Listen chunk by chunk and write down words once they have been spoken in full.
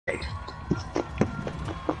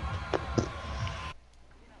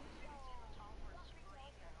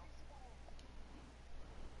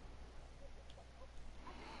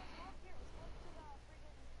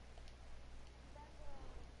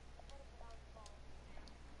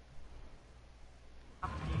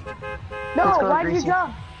No, Let's go to why did you Greasy.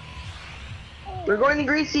 jump? We're going to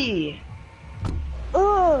Greasy.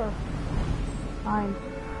 Ugh. Fine.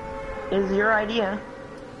 Is your idea?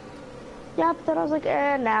 Yeah, but then I was like,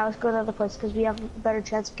 nah, let's go to another place because we have a better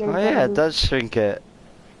chance of getting Oh better yeah, it loot. does shrink it.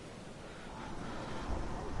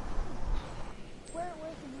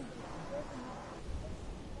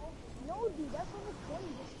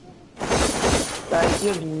 Guys, you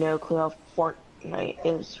have no clue how Fortnite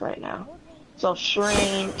is right now. It's all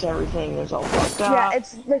shrinked, everything is all fucked up. Yeah,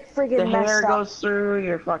 it's like freaking the messed hair up. goes through,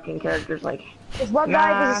 your fucking character's like... There's one guy,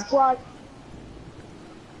 there's a mask. squad.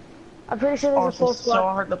 I'm pretty sure there's a Honestly, full so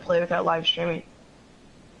squad. hard to play without live streaming.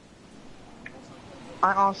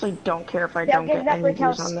 I honestly don't care if I Yeah, don't get any Netflix views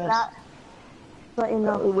house on this. that. Let you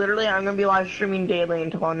know. Literally, I'm gonna be live streaming daily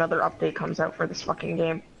until another update comes out for this fucking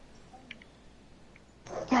game.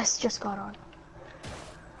 Yes, just got on.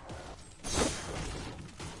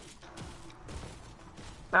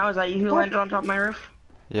 Now, is that you who landed on top of my roof?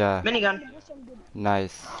 Yeah, Minigun.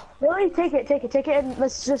 nice. Really? Take it, and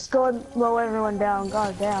let's just go and mow everyone down.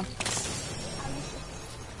 God damn.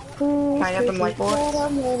 Can I get them light bullets?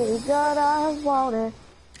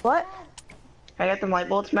 What? Can I get them light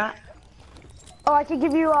bullets, Matt? Oh, I can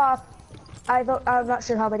give you, I'm not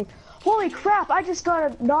sure how many. Holy crap, I just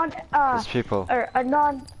got a There's people. or a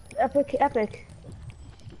non-epic.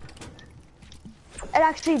 It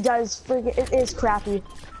actually does, it is crappy.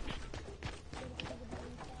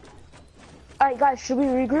 Alright guys, should we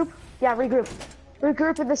regroup? Yeah, regroup.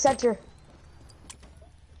 Regroup in the center.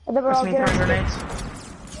 And then we're all Throwing getting... grenades.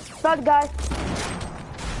 Found a guy.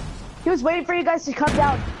 He was waiting for you guys to come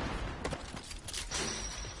down.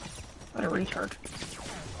 What a retard.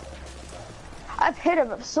 I've hit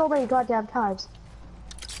him so many goddamn times.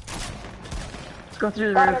 Let's go through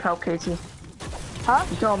the Got roof, it. help Casey. Huh?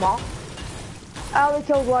 You kill them all? I only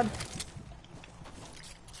killed one.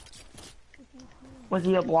 Was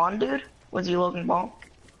he a blonde dude? Was he Logan Paul?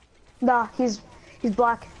 Nah, he's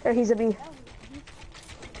black, or he's a bee.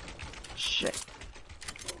 Shit.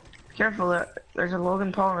 Careful, there's a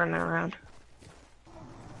Logan Paul running around.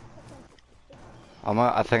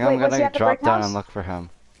 I think Wait, I'm was he gonna at the drop brick down house? and look for him.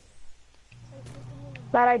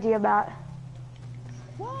 Bad idea, Matt.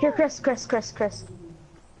 Here, Chris.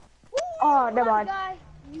 Oh, never mind.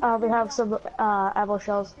 We have some ammo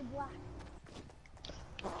shells.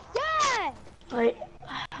 Yeah! Wait.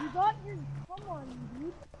 You got your... Come on,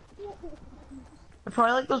 dude. They're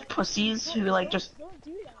probably like those pussies who like just... Don't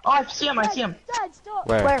do that. Oh, I see him, I see him. Dad, stop.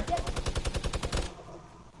 Where?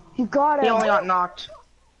 You got He him. only got knocked.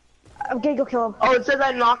 I'm gonna go kill him. Oh, it says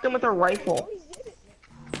I knocked him with a rifle.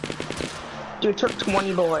 Dude, took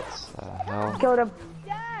 20 bullets. Hell. Killed him.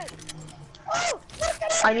 Dad! Oh, look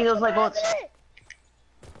at I need those light bullets.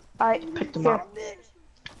 Alright, Picked him here. up.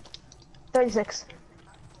 36.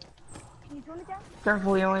 Can you turn it down?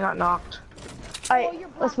 Careful, he only got knocked. Alright,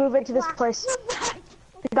 let's move into this place. You're black.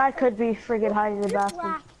 The guy could be friggin' hiding in the You're bathroom.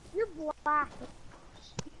 black. You're black.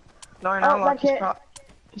 No, you're not Oh, locked. like it.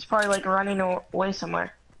 He's probably like running away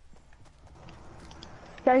somewhere.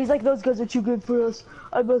 Yeah, he's like, those guys are too good for us.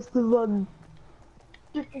 I must have run.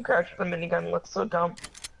 You can crouch with a minigun, looks so dumb.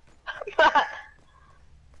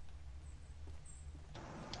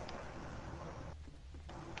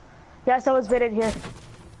 Yeah, someone's been in here.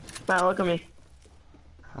 Matt, look at me.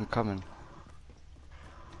 I'm coming.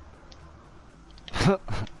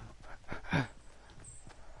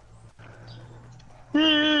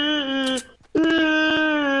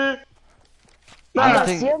 Matt, I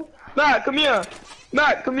think See him? Matt, come here.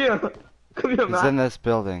 Matt, come here. Come here, he's Matt. in this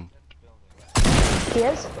building. He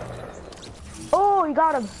is? Oh, you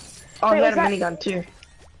got him. Oh, Wait, he had a was minigun too.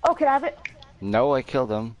 Oh, can I have it? No, I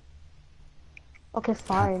killed him. Okay,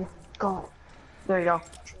 fine. Go. There you go.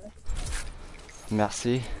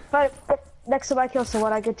 Merci. But next time I kill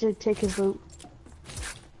someone, I get to take his loot.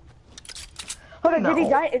 Hold on, did he No.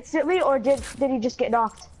 die instantly, or did he just get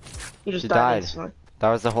knocked? He just He died. died. instantly. That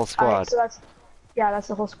was the whole squad. Alright, so that's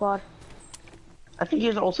the whole squad. I think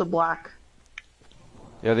he's also black.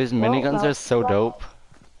 Yo, these miniguns no. are so dope.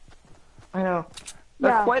 I know.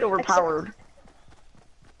 They're Yeah, quite overpowered.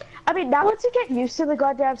 I mean, now once you get used to the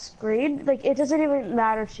goddamn screen, like, it doesn't even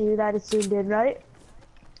matter to you that it's zoomed in, right?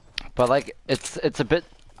 But like, it's a bit.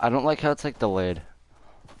 I don't like how it's like delayed.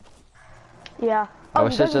 Yeah. I Oh,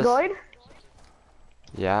 wish you it guys just- going?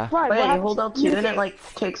 Yeah. Why? But What yeah, you happened? hold L2 and it like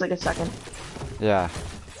takes like a second. Yeah.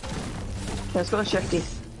 Okay, let's go to Shifty.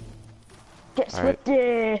 Get Alright.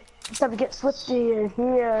 Swifty! It's time to get Swifty in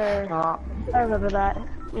here. Uh, I remember that.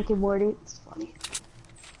 Rick and Morty. It's funny.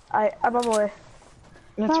 I'm on my way.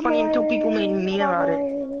 it's funny until people made a meme about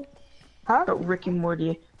it. Huh? About Rick and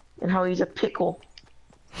Morty and how he's a pickle.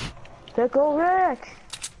 Pickle Rick.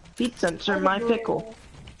 Heat sensor, my pickle.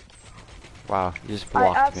 Wow, you just I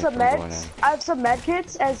blocked have me some from going in. meds. I have some med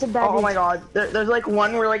kits and some bandages. Oh my god, there's like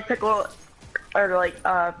one where like pickle, or like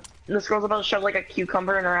this girl's about to shove like a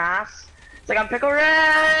cucumber in her ass. It's like I'm pickle Rick,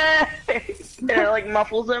 and it like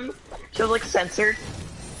muffles him. She was like censored.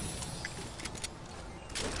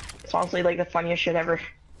 It's honestly like the funniest shit ever.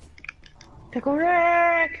 Pickle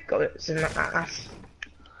Rick, go in the ass.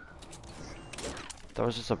 That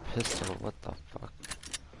was just a pistol. What the fuck?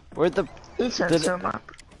 Where'd the? He sensor him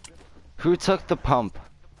up. Who took the pump?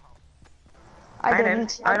 I I didn't.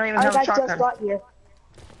 didn't. I don't even have a guys just shotgun. got here.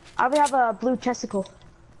 I would have a blue testicle.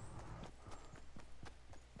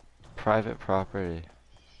 Private property.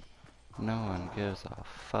 No one gives a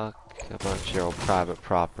fuck about your private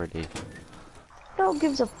property. No one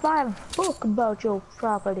gives a flying fuck about your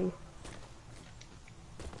property.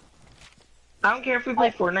 I don't care if we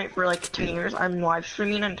play Fortnite for like 10 years. I'm live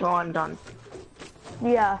streaming until I'm done.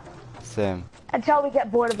 Yeah. Same. Until we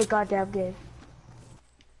get bored of the goddamn game.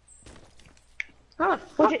 How the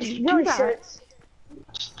fuck Which did it you do really that? shouldn't.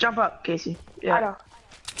 Just jump up, Casey. Yeah. I know.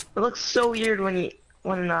 It looks so weird when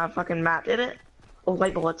fucking Matt did it. Oh,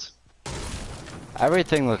 light bullets.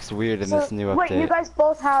 Everything looks weird in this new wait, update. you guys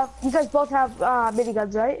both have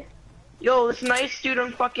miniguns, right? Yo, this nice dude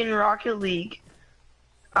on fucking Rocket League.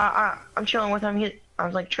 I'm chilling with him. I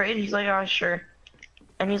was like, trade? He's like, oh, sure.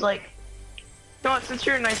 And he's like, you know what, since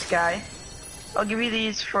you're a nice guy, I'll give you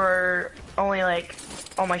these for only like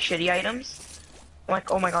all my shitty items. I'm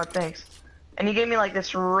like, oh my god, thanks. And he gave me like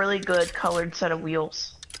this really good colored set of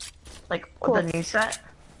wheels. Like, Cool. the new set.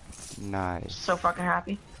 Nice. So fucking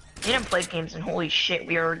happy. He didn't play games and holy shit,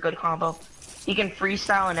 we are a good combo. He can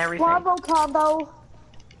freestyle and everything. Combo.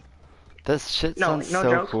 This shit No, sounds no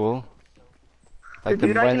so joke. cool. Like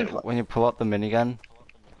Dude, when you pull up the minigun.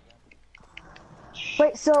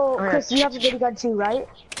 Wait, so yeah. Chris, you have a minigun too, right?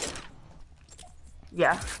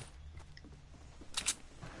 Yeah.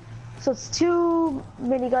 So it's 2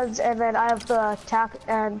 miniguns, and then I have the tac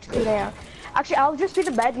and clean air. Actually, I'll just be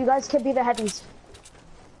the med. You guys can be the heavies.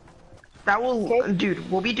 That will, Okay.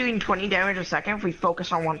 dude, we'll be doing 20 damage a second if we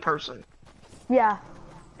focus on one person. Yeah.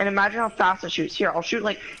 And imagine how fast it shoots. Here, I'll shoot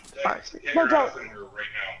like 5. No, don't.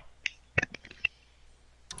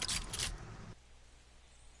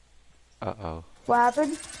 Uh-oh. What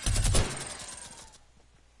happened?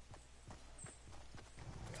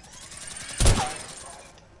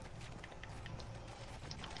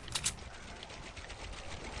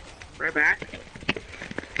 Right back.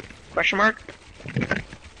 Question mark?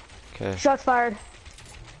 Okay. Shots fired.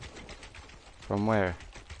 From where?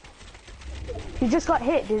 You just got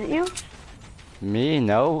hit, didn't you? Me?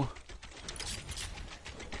 No.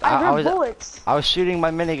 I heard was bullets. I was shooting my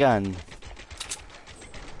minigun.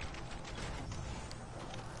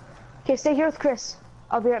 Okay, stay here with Chris.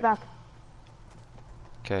 I'll be right back.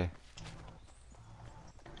 Okay.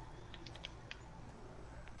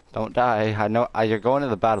 Don't die. I know you're going to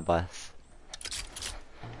the battle bus.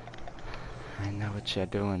 I know what you're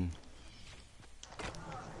doing.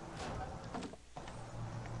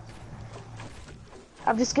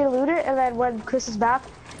 I'm just gonna loot it, and then when Chris is back,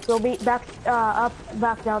 we'll meet back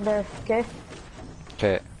back down there. Okay?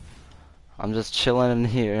 Okay. I'm just chilling in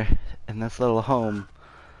here in this little home.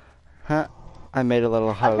 Huh? I made a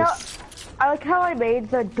little house. I like how I made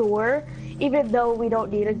the door, even though we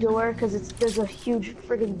don't need a door, because there's a huge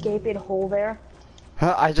freaking gaping hole there.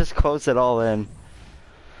 Huh? I just closed it all in.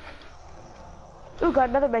 Ooh, got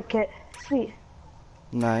another med kit. Sweet.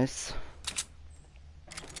 Nice.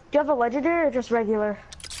 Do you have a legendary or just regular?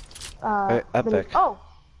 Epic. Oh.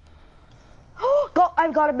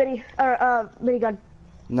 I've got a minigun,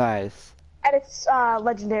 Nice. and it's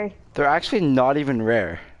legendary. They're actually not even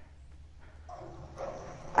rare.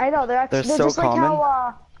 I know they're actually They're so just like common.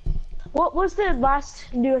 how. What was the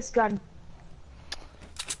last newest gun?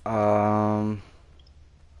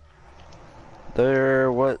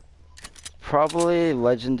 They're what? Probably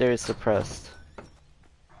legendary suppressed.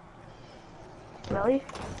 Really?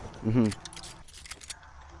 Mhm.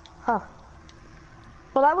 Huh.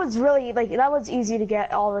 Well, that was really that was easy to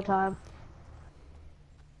get all the time.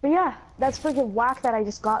 But yeah, that's freaking whack that I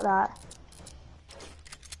just got that.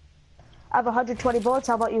 I have 120 bullets.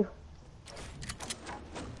 How about you?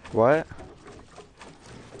 What?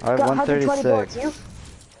 I have Got 120 bullets. 136. You?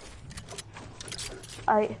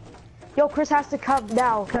 Alright. Yo, Chris has to come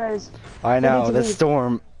now, cause. I we need know to the leave.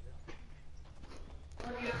 storm.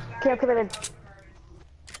 Okay, I'm coming in.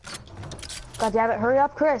 God damn it! Hurry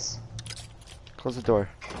up, Chris. Close the door.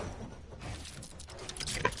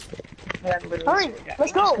 Hurry!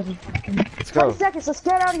 Let's go. Let's 20 go. seconds. Let's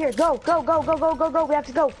get out of here. Go, go, go, go, go, go, go. We have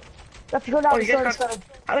to go. If you go down Oh, the you guys sword got. side.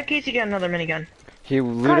 How did Casey get another minigun? He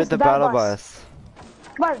looted the the battle battle bus.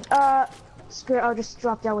 Come on, screw it, I'll just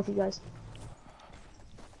drop down with you guys.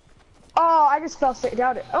 Oh, I just fell straight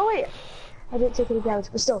down it. Oh wait, I didn't take any damage,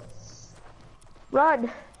 but still. Run!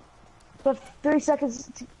 We have 3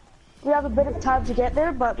 seconds. We have a bit of time to get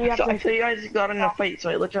there, but we have So I to. saw you guys got in a fight, so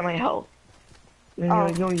I looked at my health. And you're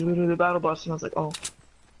like, no, you looted the battle bus, and I was like, oh.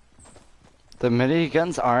 The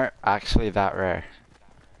miniguns aren't actually that rare.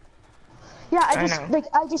 Yeah, I know.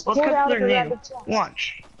 I just Well, pulled it's out because of they're the new. random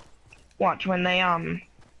chest. Watch when they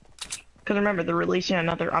because remember they're releasing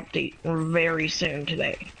another update very soon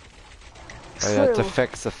today. Oh yeah, to True.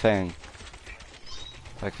 fix the thing.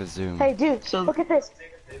 Like the zoom. Hey, dude, So- look at this.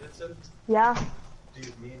 Davidson? Yeah.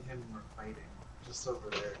 Dude, me and him were fighting just over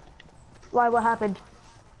there. Why? What happened?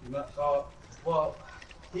 Well,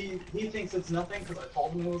 he thinks it's nothing because I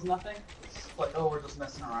told him it was nothing. It's like, oh, we're just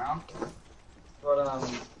messing around. But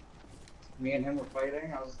me and him were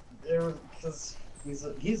fighting. I was there because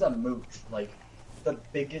he's a mooch, like the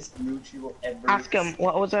biggest mooch you will ever. Ask him,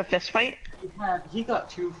 what was a fist fight? He got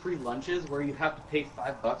 2 free lunches where you have to pay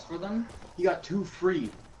 $5 for them. He got 2 free.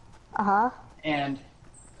 And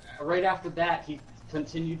right after that, he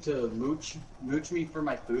continued to mooch me for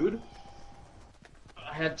my food.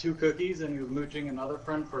 I had 2 cookies, and he was mooching another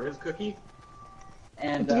friend for his cookie.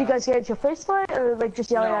 And Did you guys get into a face fight, or like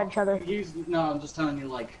just yelling at each other? No, I'm just telling you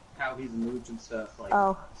like how he's a mooch and stuff. Like,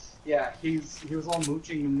 Oh. yeah, he was all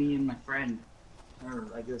mooching to me and my friend, or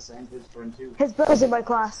I guess and his friend too. His brother's in my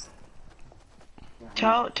class.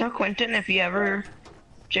 Yeah, Tell Quentin if you ever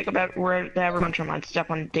check about where they have a bunch of mine step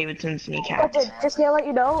on Davidson's kneecaps. But just to let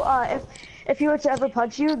you know, if he were to ever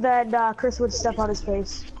punch you, then Chris would step on his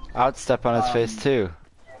face. I would step on his face too.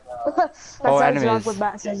 That's Oh, how it's wrong enemies. when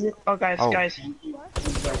Matt says it. Oh guys, Oh. guys.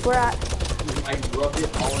 We're at. I rubbed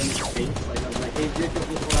it all in his face. Like I was like, hey, Jacob,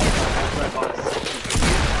 this is what I bought a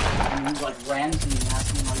cookie. And he like ran to me and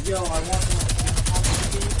asked me like, yo, I want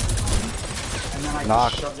some. And then I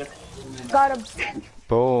Knock. just shoved it. And then, Got him.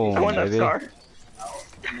 Boom, I want that baby. scar.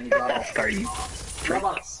 and then he brought That scar you. I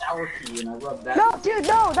bought a sour key and I rubbed that. No, dude,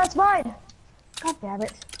 no, that's mine. God damn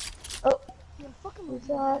it. Oh. What's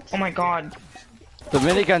that? Oh my god. The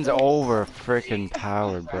minigun's over freaking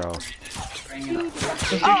powered, bro. Is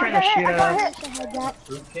he trying to shoot I got us? hit.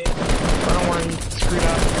 Fruitcake. I don't want to screw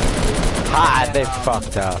up. Ha! They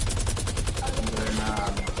fucked up.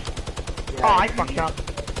 Oh, I fucked up.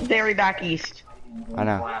 Very back east. I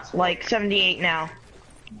know. Like 78 now.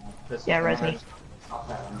 Yeah, Resmi.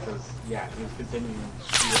 Yeah, he was continuing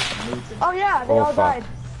to move. Oh yeah, they Oh, all fuck. died.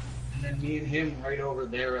 And then me and him right over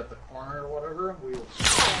there at the corner or whatever, we were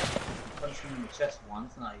punched him in the chest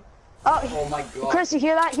once, and oh my god. Chris, you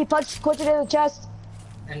hear that? He punched Quentin in the chest.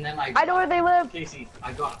 And then I know where they live. Casey,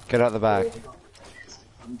 I got Get out the back.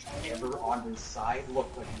 I'm ever on his side, look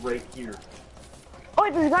like right here. Oh,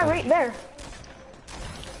 wait, there's a guy right there.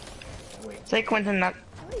 Wait. Say Quentin,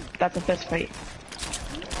 that's a fist fight.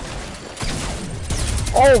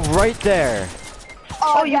 Oh, right there.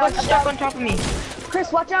 Oh, you got yeah, stuck on top of me.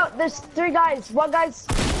 Chris, watch out. There's 3 guys. One guy's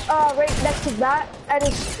right next to Matt and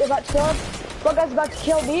is about to kill him. One guy's about to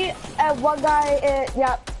kill me, and one guy,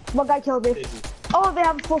 one guy killed me. Casey, Oh, they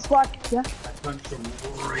have a full squad. Yeah. I punched him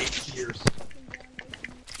right here.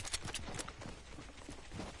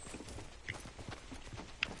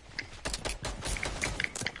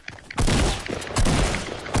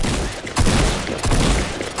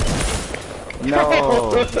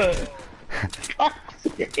 No.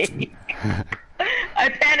 I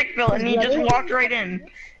panicked, Phil, and he just walked right in.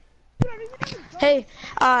 Hey,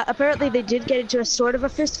 apparently they did get into a sort of a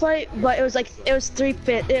fist fight, but it was 3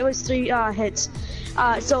 hits.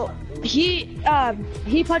 So he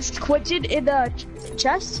punched Quentin in the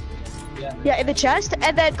chest. Yeah, in the chest,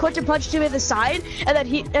 and then Quentin punched him in the side, and then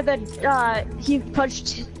Quentin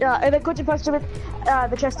punched him in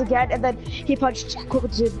the chest again, and then he punched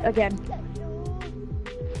Quentin again.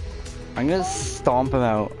 I'm gonna stomp him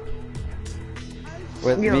out.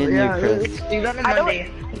 With Yeah, me and yeah, you, Chris. do that on I know-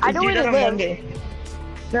 Monday. I know Do where that they on live. Monday.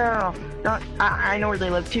 No, not. I know where they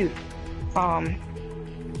live too.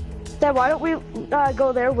 Then why don't we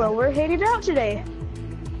go there while we're hanging out today?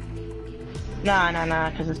 Nah,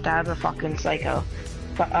 because his dad's a fucking psycho.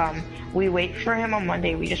 But we wait for him on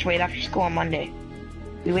Monday. We just wait after school on Monday.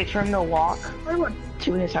 We wait for him to walk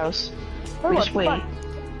to his house. We just wait.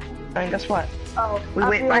 And guess what? Oh, We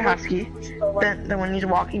wait by Husky. Then when he's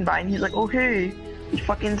walking by and he's like, oh hey, we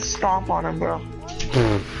fucking stomp on him, bro.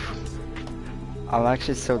 I'm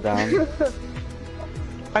actually so down.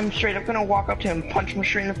 I'm straight up gonna walk up to him, punch him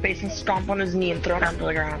straight in the face, and stomp on his knee and throw him down to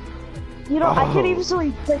the ground. You know, I can Oh.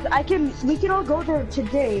 easily, we can all go there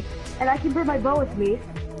today, and I can bring my bow with me.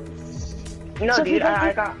 No, So if dude, you'd like I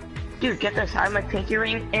to- got. Dude, get this. I have my pinky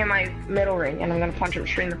ring and my middle ring, and I'm gonna punch him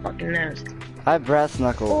straight in the fucking nose. I have brass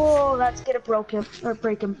knuckles. Oh, let's get it broken, or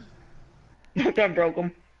break him. I broke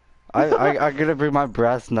him. I'm gonna bring my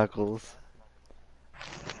brass knuckles.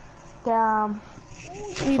 Damn.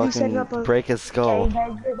 We be setting Fucking up a break his skull.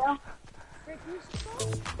 gangbang right now.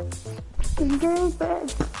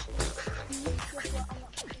 Gangbang.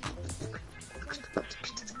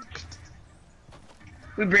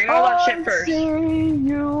 We bring all that shit first. See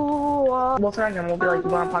you. We'll turn him. We'll be like, you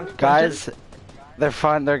want to punch? Guys, they're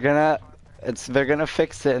fine. They're gonna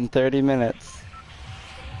fix it in 30 minutes.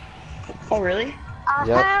 Oh, really? A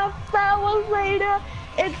Yep. half hour later,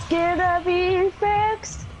 it's gonna be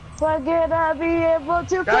fixed. We're gonna be able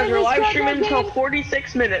to play Guys, we're this live goddamn streaming until game.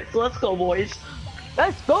 46 minutes. Let's go, boys.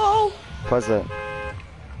 Let's go. Was it?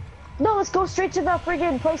 No, let's go straight to the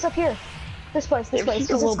friggin' place up here. This place, Yeah, place. she's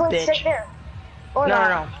a 'Cause little it's going bitch. straight there. Or No, not.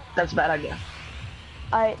 no, no. That's a bad idea.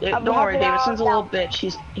 I'm Don't worry, helping out Davidson's a now. little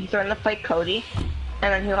bitch. He threatened to fight Cody,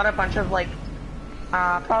 and then he got a bunch of like,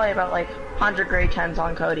 probably about like 100 grade 10s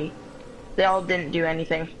on Cody. They all didn't do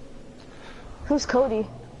anything. Who's Cody?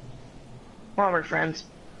 One of our friends.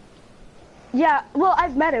 Yeah, well,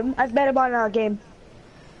 I've met him. I've met him on a game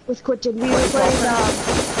with Quentin. We were playing,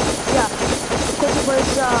 yeah. Quentin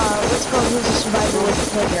plays, what's it called? Who's a survivor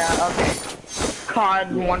with him. Yeah, okay.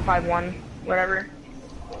 COD 151, whatever.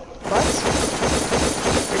 What?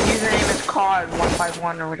 The username is COD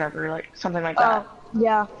 151 or whatever, like something like that.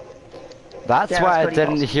 Yeah. That's Yeah, why that's I what he didn't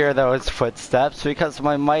calls it. hear those footsteps, because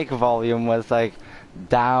my mic volume was like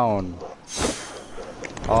down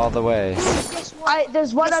all the way.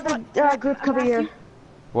 There's one other group coming here.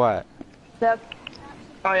 What? The,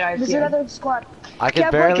 Oh yeah, I there's see him. another squad. I can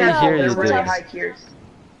Yeah, barely but, hear They're you, really dude. high tiers.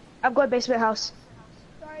 I'm going basement house.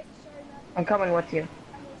 I'm coming with you.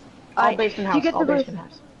 All basement house. You get All the roof. basement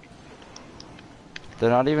house. They're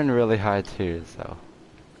not even really high tiers though.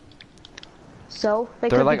 So they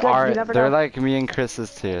They're could like be good. our, You never they're know. like me and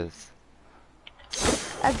Chris's tiers.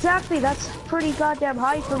 Exactly. That's pretty goddamn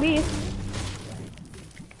high for me.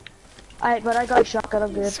 Alright, but I got a shotgun.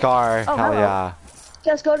 I'm good. Scar, Oh, hell hello. yeah.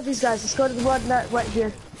 Let's go to these guys. Let's go to the one that went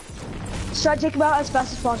here. Let's try to take them out as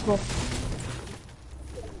fast as possible.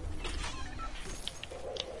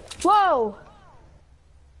 Whoa!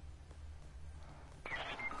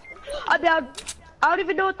 I'm down. I don't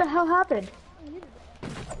even know what the hell happened.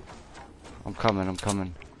 I'm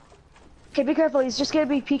coming. Okay, be careful. He's just gonna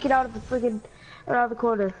be peeking out of the friggin' around the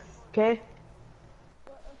corner. Okay.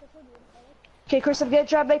 Okay, Chris, I'm gonna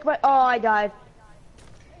try to make my. Oh, I died.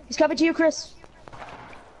 He's coming to you, Chris.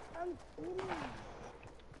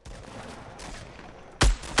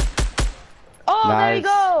 Oh, there you Nice.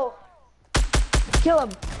 go. Kill him.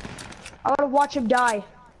 I want to watch him die.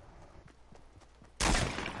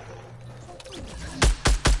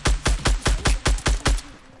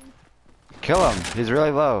 Kill him, he's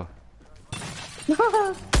really low. Take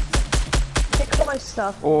all my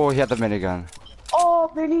stuff. Oh, he had the minigun.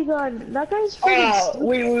 Oh, minigun. That guy's friggin' Oh, stupid.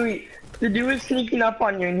 wait. The dude was sneaking up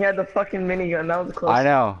on you and he had the fucking minigun. That was close. I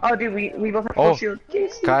know. Oh, dude, we both have Oh. full shield.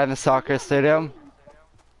 Casey. Guy in the soccer stadium.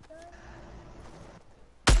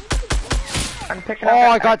 I'm picking up. Oh,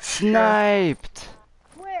 I that got extra. sniped.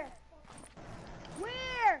 Where?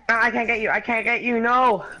 Where? I can't get you. I can't get you.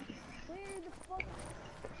 No. Where the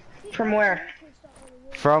fuck? From where?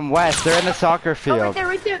 From west, they're in the soccer Oh, field.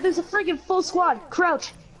 right there. There's a friggin' full squad.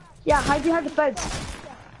 Crouch. Yeah, hide behind the fence.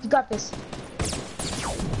 You got this.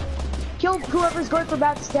 Kill whoever's going for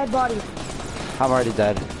Matt's dead body. I'm already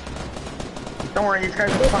dead. Don't worry, these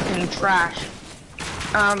guys are fucking trash.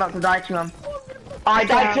 I'm about to die to them. I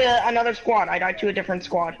died to another squad. I died to a different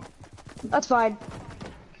squad. That's fine.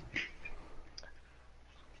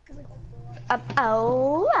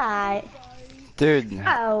 Alright. Dude,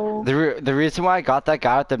 Oh. the reason why I got that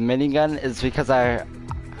guy with the minigun is because I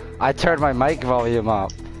turned my mic volume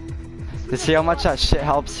up. You see how much that shit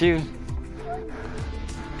helps you?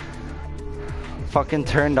 Fucking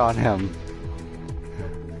turned on him.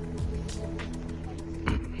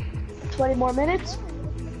 20 more minutes.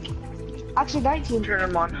 Actually, 19. Turn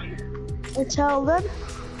them on. Until then.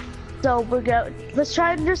 So we're going. Let's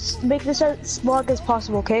try and just make this as long as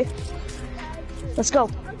possible, okay? Let's go.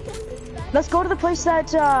 Let's go to the place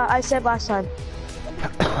that I said last time.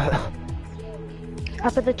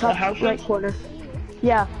 Up at the top house right is? corner.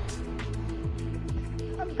 Yeah.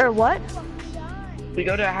 Or what? We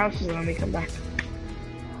go to the houses and then we come back.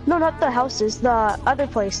 No, not the houses. The other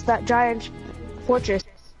place. That giant fortress.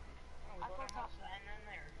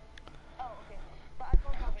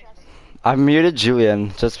 I muted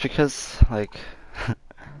Julian just because, like,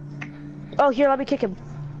 Oh, here, let me kick him.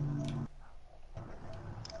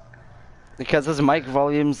 because his mic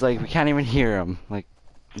volume's like we can't even hear him. Like,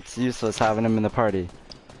 it's useless having him in the party.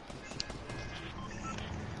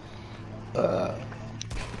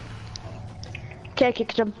 Okay, I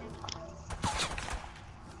kicked him.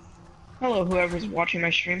 Hello, whoever's watching my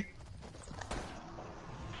stream.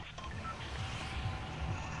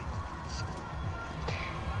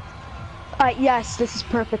 Alright, yes, this is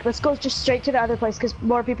perfect. Let's go just straight to the other place because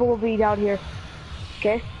more people will be down here.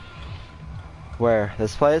 Okay? Where?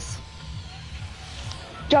 This place?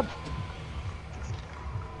 Jump.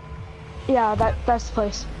 Yeah, that's the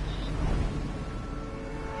place.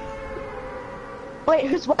 Wait,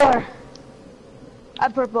 who's water?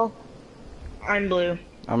 I'm purple. I'm blue.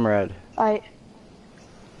 I'm red. Alright.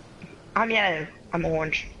 I'm yellow. I'm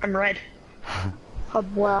orange. I'm red. I'm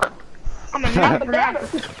black. I'm a nut for that.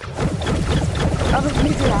 I'm a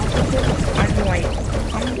black. I'm white.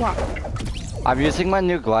 I'm black. I'm using my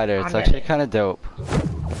new glider. It's I'm actually ready. kind of dope.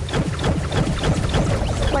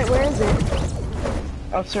 Wait, where is it?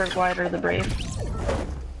 Oh, Sir Glider the Brave.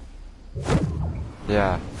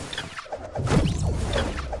 Yeah.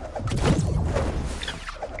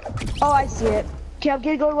 Oh, I see it. Okay, I'm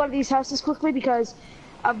gonna go to one of these houses quickly because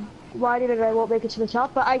I'm blinded and I won't make it to the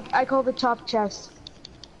top, but I call the top chest.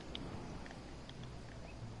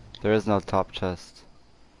 There is no top chest.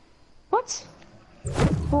 What?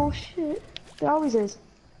 Bullshit. There always is.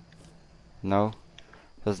 No.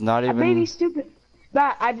 There's not I may be even. stupid.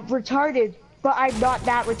 Matt, I'm retarded, but I'm not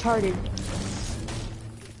that retarded.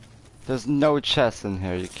 There's no chest in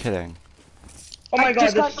here. You're kidding. Oh my I god,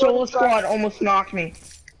 just the got solo golden star. squad almost knocked me.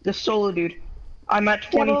 The solo dude. I'm at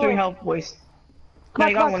 23 health, boys. No,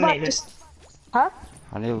 he got eliminated. Just... Huh?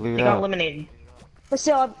 I need to loot He got up. eliminated. But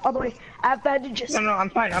still, I'm on the way. I have bandages. No, I'm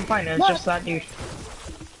fine. It's No. just that dude.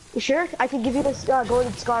 You sure? I can give you this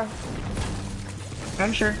golden scar.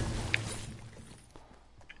 I'm sure.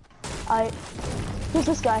 Who's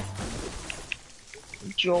this guy?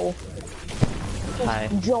 Joel. Hi.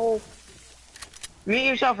 Joel. Mute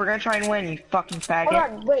yourself. We're gonna try and win, you fucking Hold faggot.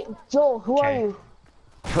 on, wait, Joel, who are Okay. you?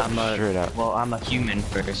 Straight up. Well, I'm a human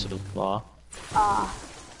first of all.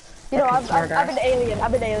 You know, I'm smart an ass. alien.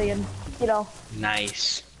 I'm an alien. You know.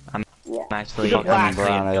 Nice. I'm Yeah. actually He's a black actually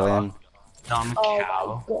brown a dog. alien. No, I'm a Oh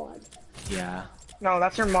cow. my god. Yeah. No,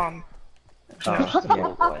 that's her mom.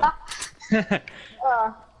 Oh,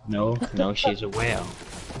 Uh, no, she's a whale.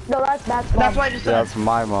 no, that's mom. That's why I just Yeah, said. that's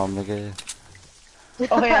my mom, nigga.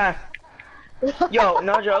 Oh yeah. Yo,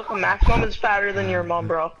 no joke. Max mom is fatter than your mom,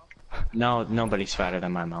 bro. No, nobody's fatter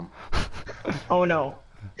than my mom. Oh no.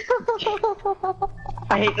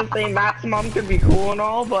 I hate to say Matt's mom could be cool and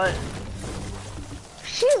all, but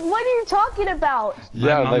What are you talking about?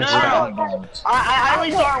 Yeah, My like. mom's No. round. I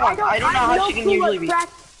only saw her once. I don't know have how no she can clue usually what be. crack,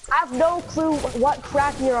 I have no clue what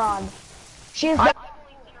crack you're on. She is. I've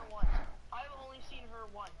only seen her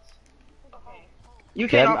once. Okay. You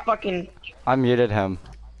cannot fucking. I muted him.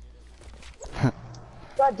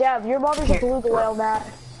 God damn, your mom is a beluga whale, Matt.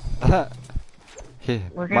 We're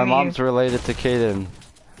My gonna mom's use- related to Kaden.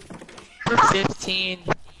 For 15.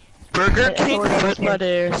 Burger King foot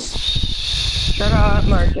lettuce. Shut up,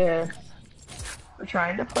 Marcus. We're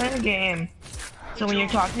trying to play a game. So when you're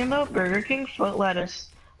talking about Burger King foot lettuce,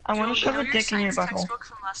 I want to shove a dick in your butthole. Textbook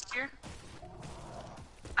from last year?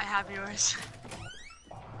 I have yours.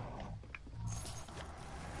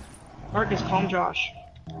 Marcus, call him Josh.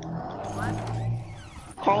 What?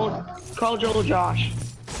 Call Joel Josh.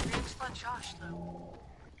 His name's not Josh though.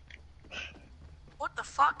 What the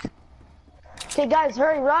fuck? Okay, guys,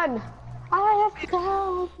 hurry, run. I have to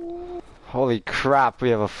go. Holy crap, we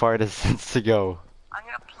have a far distance to go. I'm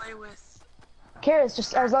gonna play with. Cares,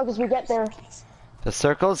 just as long as we get there. The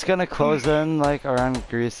circle's gonna close in like around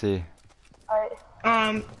Greasy.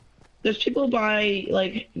 Alright. There's people by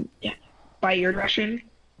by your direction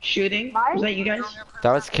shooting. Mine? Was that you guys?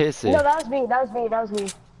 That was Casey. No, that was me. That was me.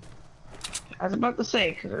 I was about to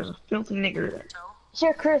say because there's a filthy nigger there. No.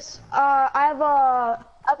 Here, Chris. I have a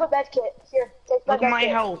med kit. Here, take my Look med at my kit.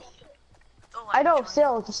 health. Don't I know, join.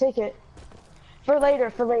 still, just take it. For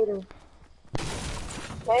later. Okay,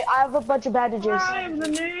 I have a bunch of bandages. I'm the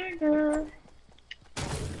nigger.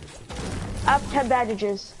 I have 10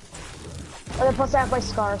 bandages. And then plus I have my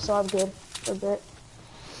scar, so I'm good for a bit.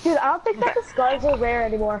 Dude, I don't think that the scars are rare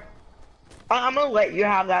anymore. I'm gonna let you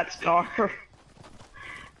have that scar.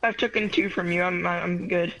 I've taken 2 from you. I'm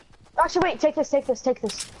good. Actually, wait, take this.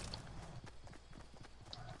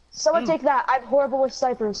 Someone take that. I'm horrible with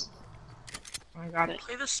snipers. I got it.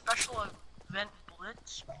 Play the special event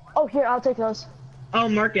blitz. Oh, here, I'll take those. Oh,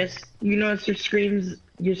 Marcus, you notice your screen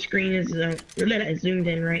is zoomed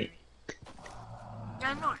in, right?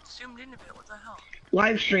 Yeah, no, it's zoomed in a bit. What the hell?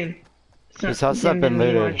 Live stream. Whose house have Zoomed been in when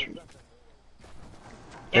you looted? live stream.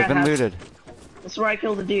 They've Yeah, been it has. looted. That's where I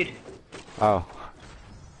killed the dude. Oh.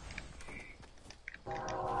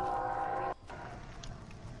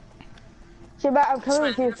 So, Matt, I'm coming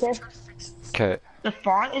with Swear, you, I'm gonna okay? try to fix this. Okay. The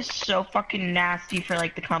font is so fucking nasty for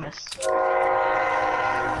like the compass.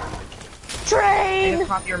 I Train! can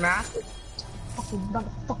copy your map. Fucking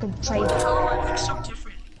motherfucking train. Oh, it looks so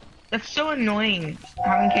different. That's so annoying.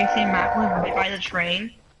 Having Casey and Matt live right by the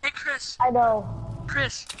train. Hey, Chris. I know.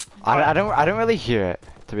 Chris. I don't really hear it,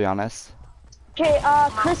 to be honest. Okay,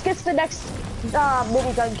 Chris gets the next,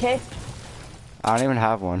 minigun, okay? I don't even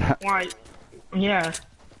have one. Why? Yeah.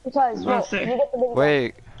 Because, well, sick. you get the minigun.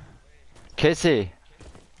 Wait. Casey,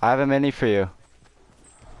 I have a mini for you.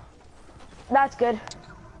 That's good.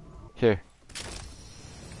 Here.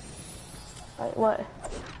 Alright, what?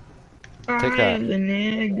 Take I that. am the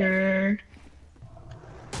nigger.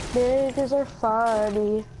 Niggas are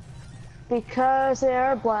funny. Because they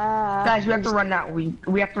are black. Guys, we have to run now.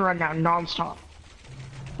 We have to run now non-stop.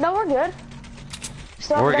 No, we're good.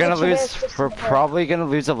 Still have We're another gonna 2 lose, minutes just we're to- probably gonna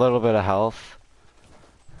lose a little bit of health.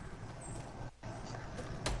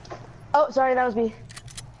 Oh, sorry, that was me.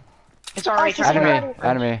 It's alright. Oh, she's Enemy,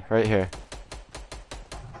 enemy, right here.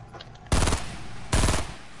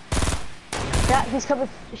 Yeah,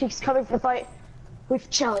 she's coming for the fight. We've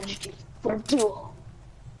challenged you for a duel.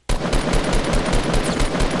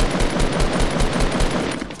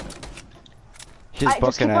 He's Alright,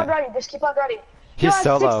 just keep booking on it. running, just keep on running. He's Yo, I have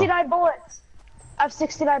solo. 69 bullets. I have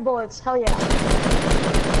 69 bullets, hell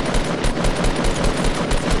yeah.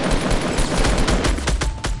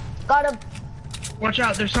 Got him, Watch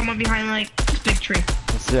out, there's someone behind like this big tree.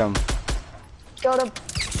 Let's see him. got him.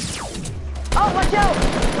 Oh, watch out!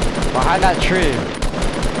 Behind that tree.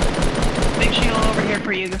 Big shield over here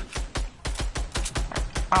for you.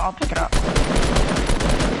 I'll pick it up.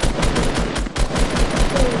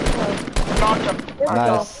 Knocked him. There we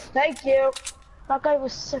go. Nice. Thank you. That guy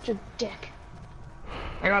was such a dick.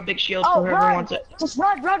 I got a big shield Oh, for whoever run! wants it. Just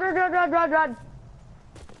run, run, run, run, run, run, run.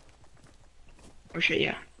 Oh shit,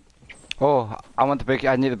 yeah. Oh, I want the big,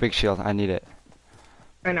 I need a big shield. I need it.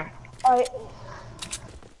 I know. Alright,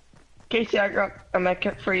 Casey, I got a med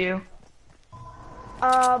kit for you.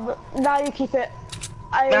 now you keep it.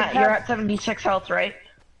 I Matt, you're have, at 76 health, right?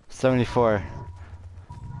 74.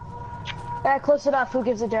 yeah, close enough, who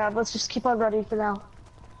gives a damn? Let's just keep on running for now.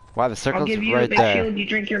 Wow, the I'll circle's give you a right big there. shield, you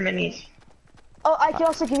drink your minis. Oh, I can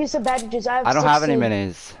also give you some bandages. I I don't have any 16.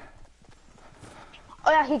 minis.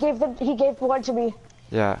 Oh yeah, he gave one to me.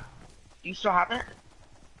 Yeah. You still have it?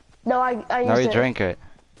 No, I Now used you it. drink it.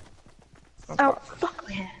 Oh, fuck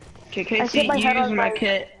my head. Okay, I Casey, set my you head use on my fire.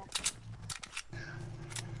 kit.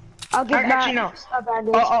 I'll give Actually, Matt no. a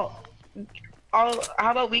bandage.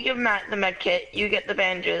 How about we give Matt the med kit, you get the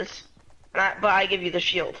bandages, but I give you the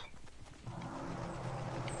shield.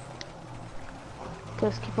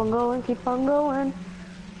 Just keep on going, keep on going.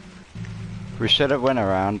 We should have went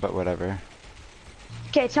around, but whatever.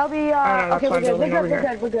 Okay, tell me, no, that's okay, why we're I'm good, building over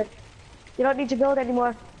here. we're good. You don't need to build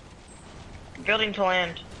anymore. Building to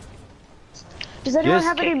land. Does anyone Yes.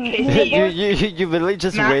 have any Okay, meat you, board? you literally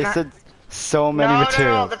just Matt, wasted so many No,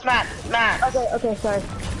 materials. that's Matt. Matt, Okay, okay, sorry.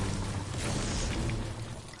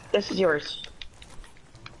 this is yours.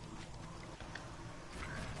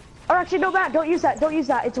 Oh, actually, no, Matt, don't use that, don't use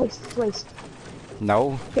that. It's waste, it's waste.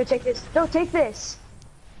 No. Here, take this. No, take this.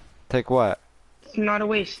 Take what? It's not a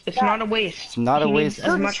waste. It's Yeah. not a waste. It's not a He needs waste. as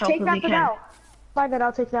No, much just help take as that he for can. now. Fine, then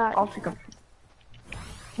I'll take that. I'll take them.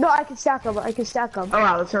 No, I can stack them, I can stack them. Oh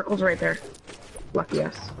wow, the circle's right there. Lucky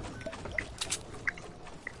us.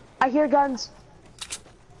 I hear guns.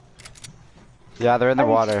 Yeah, they're in the Are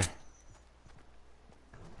you- water.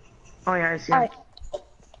 Oh yeah, I see him. Alright,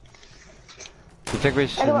 You think we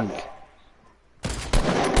Anyone- shouldn't?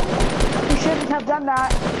 you shouldn't have done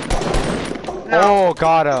that. Oh,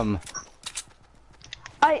 got him.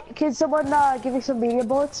 Alright, can someone, give me some medium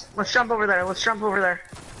bullets? Let's jump over there. Let's jump over there.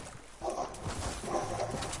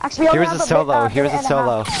 Actually, we He only was a have solo. bit, He was a minute and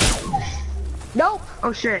solo. half. Nope,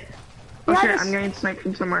 Oh shit. Oh Behind shit, us. I'm getting sniped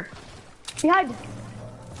from somewhere. behind.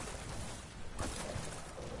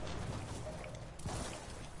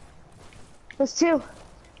 There's 2.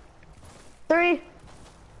 3.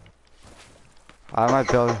 I might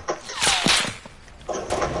build.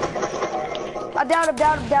 I'm down, I'm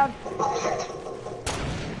down, I'm down.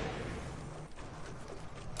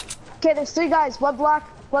 Okay, there's 3 guys. 1 black,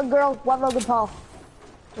 1 girl, 1 Logan Paul.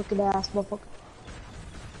 Looking ass, motherfucker.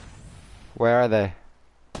 Where are they?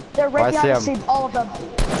 They're Oh, I right see behind the 'em. scene, all of them.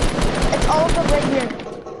 It's all of them right here.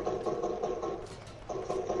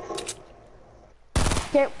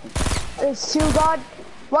 Okay, there's 2 gone.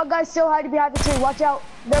 1 guy's still hiding behind the tree. Watch out.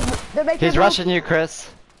 They're making He's a move. rushing you, Chris.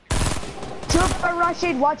 2 of them are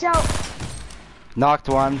rushing. Watch out. Knocked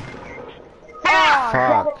one. Ah,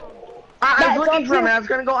 grab it. Fuck. I Yeah, was it's looking on for him. two. I was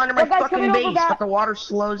gonna go under my One guy's fucking coming over base, that. but the water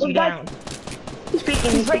slows One you guy- down. He's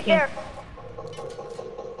peeking. He's right there.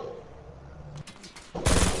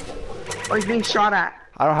 Oh, he's being shot at.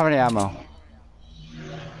 I don't have any ammo.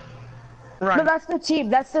 Run. No, that's the team.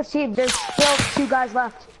 That's the team. There's still 2 guys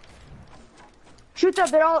left. Shoot them.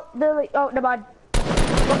 They're like, oh, never mind.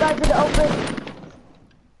 1 guy's in the open.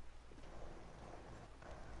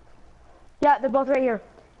 Yeah, they're both right here.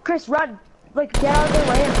 Chris, run. Like, get out of their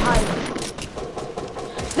way and hide.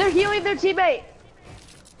 They're healing their teammate.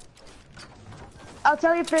 I'll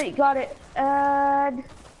tell you if they got it. And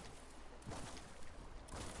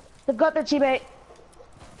they've got their teammate.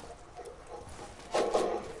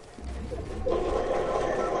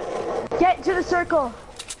 Get to the circle.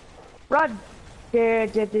 Run. I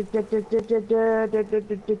can't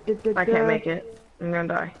make it. I'm gonna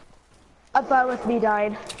die. I'm fine with me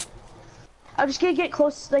dying. I'm just gonna get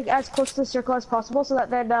close, like as close to the circle as possible, so that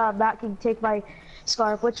then Matt can take my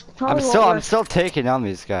scarf, which probably won't I'm work. still taking on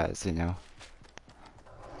these guys, you know.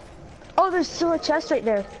 Oh, there's still a chest right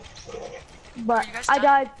there. But you guys I done?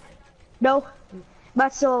 died. No,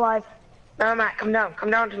 Matt's still alive. No, Matt, come down.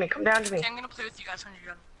 Come down to me. Come down to me. Okay, I'm gonna play with you guys when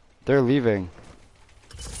you're done. They're leaving.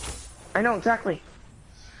 I know exactly.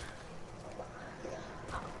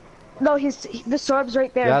 No, the storm's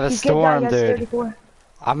right there. Yeah, the He's getting down, storm, he has dude. 34.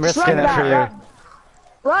 I'm Just risking run, it Matt, for you. run.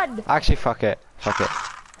 Run! Actually, fuck it. Fuck it.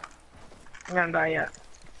 I'm gonna die yet.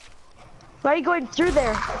 Why are you going through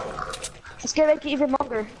there? It's gonna make it even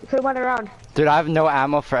longer. You could've went around. Dude, I have no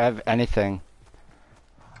ammo for anything.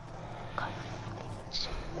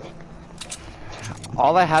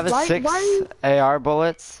 All I have is Why- 6 why- AR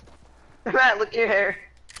bullets. Matt, look at your hair.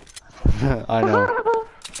 I know.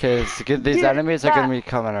 Okay, so these Dude, enemies are Matt. gonna be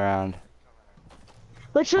coming around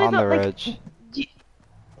Literally, on the like, ridge.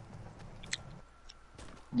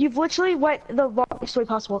 you've literally went the longest way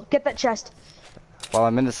possible. Get that chest. While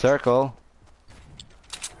I'm in the circle.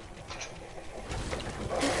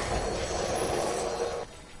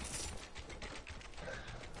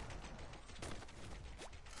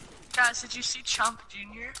 Guys, did you see Chomp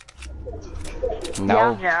Jr.?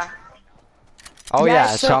 No. Yeah. Oh Yeah, yeah,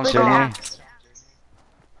 so Chomp big Jr. axe.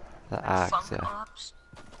 The axe, Funk yeah. Ops?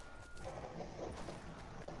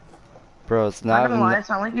 Bro, it's I'm not not gonna lie, even... it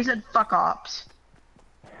sounded like you said fuck ops.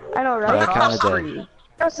 I know, Yeah, right? I Fuck kinda ops did. 3.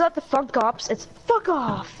 No, it's not the funk ops, it's fuck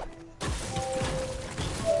off.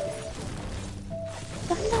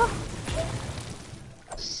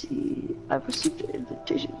 See, I've received an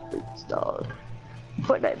invitation to install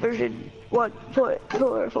Fortnite version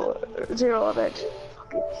 1.44.0 of it.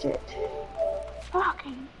 Fucking shit.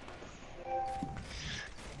 Fucking.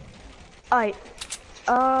 Alright.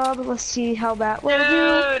 Let's see how Matt will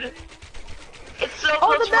do. Dude! It's so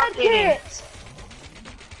Oh, close the med to updating. kit!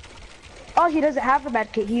 Oh, he doesn't have the med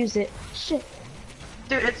kit, he used it. Shit.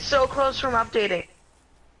 Dude, it's so close from updating.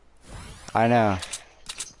 I know.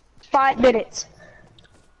 5 minutes.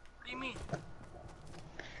 What do you mean?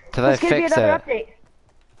 Till they It's gonna be fix another it. update.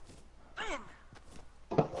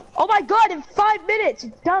 When? Oh my god, in 5 minutes!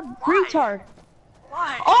 You dumb Why? retard.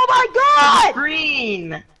 Why? Oh my god!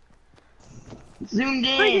 Green! Zoomed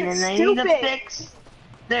in, Freaking and they need to stupid. fix...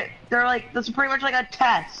 They're like, this is pretty much like a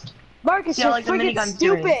test. Marcus, See you're how, like, the freaking minigun's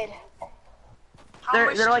doing. stupid. How They're,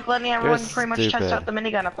 much they're like letting everyone You're pretty much test stupid. out the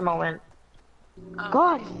minigun at the moment.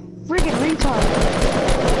 God, freaking retard.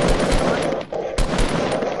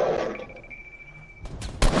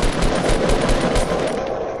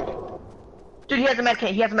 Dude, he has a med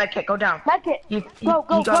kit. He has a med kit. Go down. Med kit. He Go,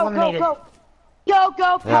 go, he got go, go, eliminated. go. Go, go,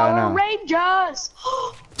 Yeah, I Power know. Rangers!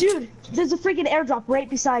 Dude, there's a freaking airdrop right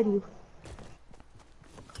beside you.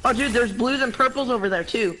 Oh, dude, there's blues and purples over there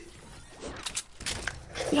too.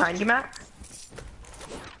 Behind you, Matt.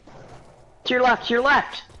 To your left. To your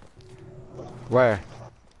left. Where?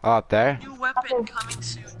 Oh, up there? New weapon coming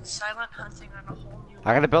soon. Silent hunting on a whole new.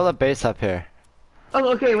 I'm gonna build a base up here. Oh,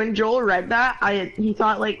 okay. When Joel read that, he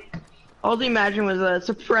thought like all he imagined was a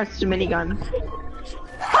suppressed minigun.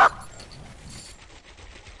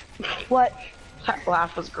 What? That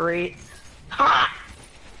laugh was great. Ha!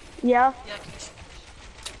 Yeah? Yeah, can you-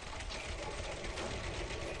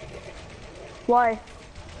 Why?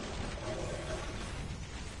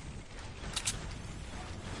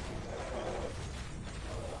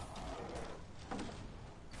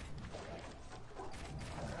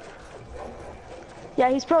 Yeah,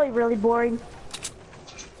 he's probably really boring.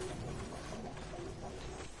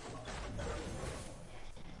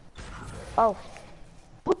 Oh.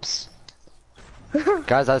 Whoops.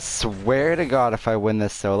 Guys, I swear to God, if I win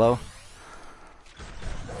this solo.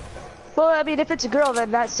 Well, I mean, if it's a girl, then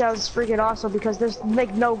that sounds freaking awesome because there's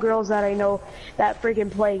like no girls that I know that freaking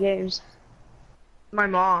play games. My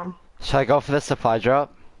mom. Should I go for the supply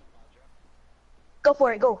drop? Go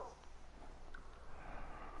for it, go.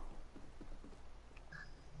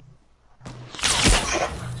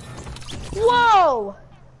 Whoa!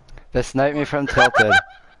 They sniped me from tilted.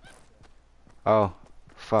 Oh,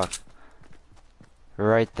 fuck.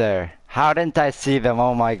 Right there. How didn't I see them?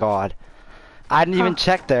 Oh my God. I didn't even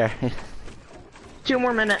check there. 2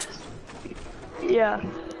 more minutes. Yeah.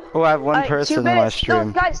 Oh, I have one Alright, person 2 in my minutes. stream.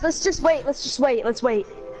 No, guys, let's just wait. Let's wait.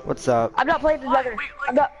 What's up? I'm not playing another. Wait,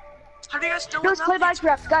 I'm not. How do you guys still No, let's play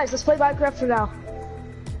Minecraft, guys. Let's play Minecraft for now.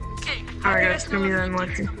 Okay, how do Alright, you that's guys gonna be still the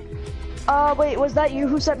unlucky. Wait, was that you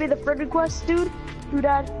who sent me the friend request, dude? Who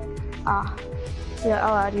dad? Ah. Yeah,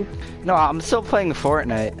 I'll add you. No, I'm still playing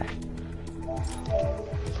Fortnite.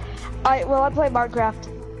 Alright, well, I'm playing Minecraft.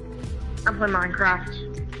 I'm playing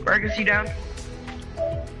Minecraft. Vargas, you down?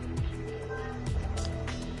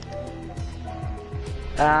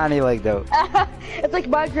 Ah, and he legged out. It's like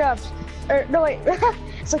Minecraft. Or, no, wait.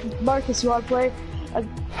 It's like, Marcus, you wanna play a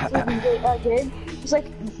game? He's like,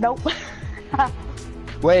 nope.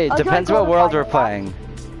 Wait, I'll depends join what world we're Minecraft. playing.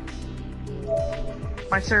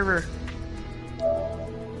 My server.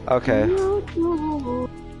 Okay.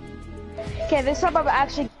 Okay, this time I'm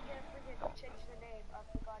actually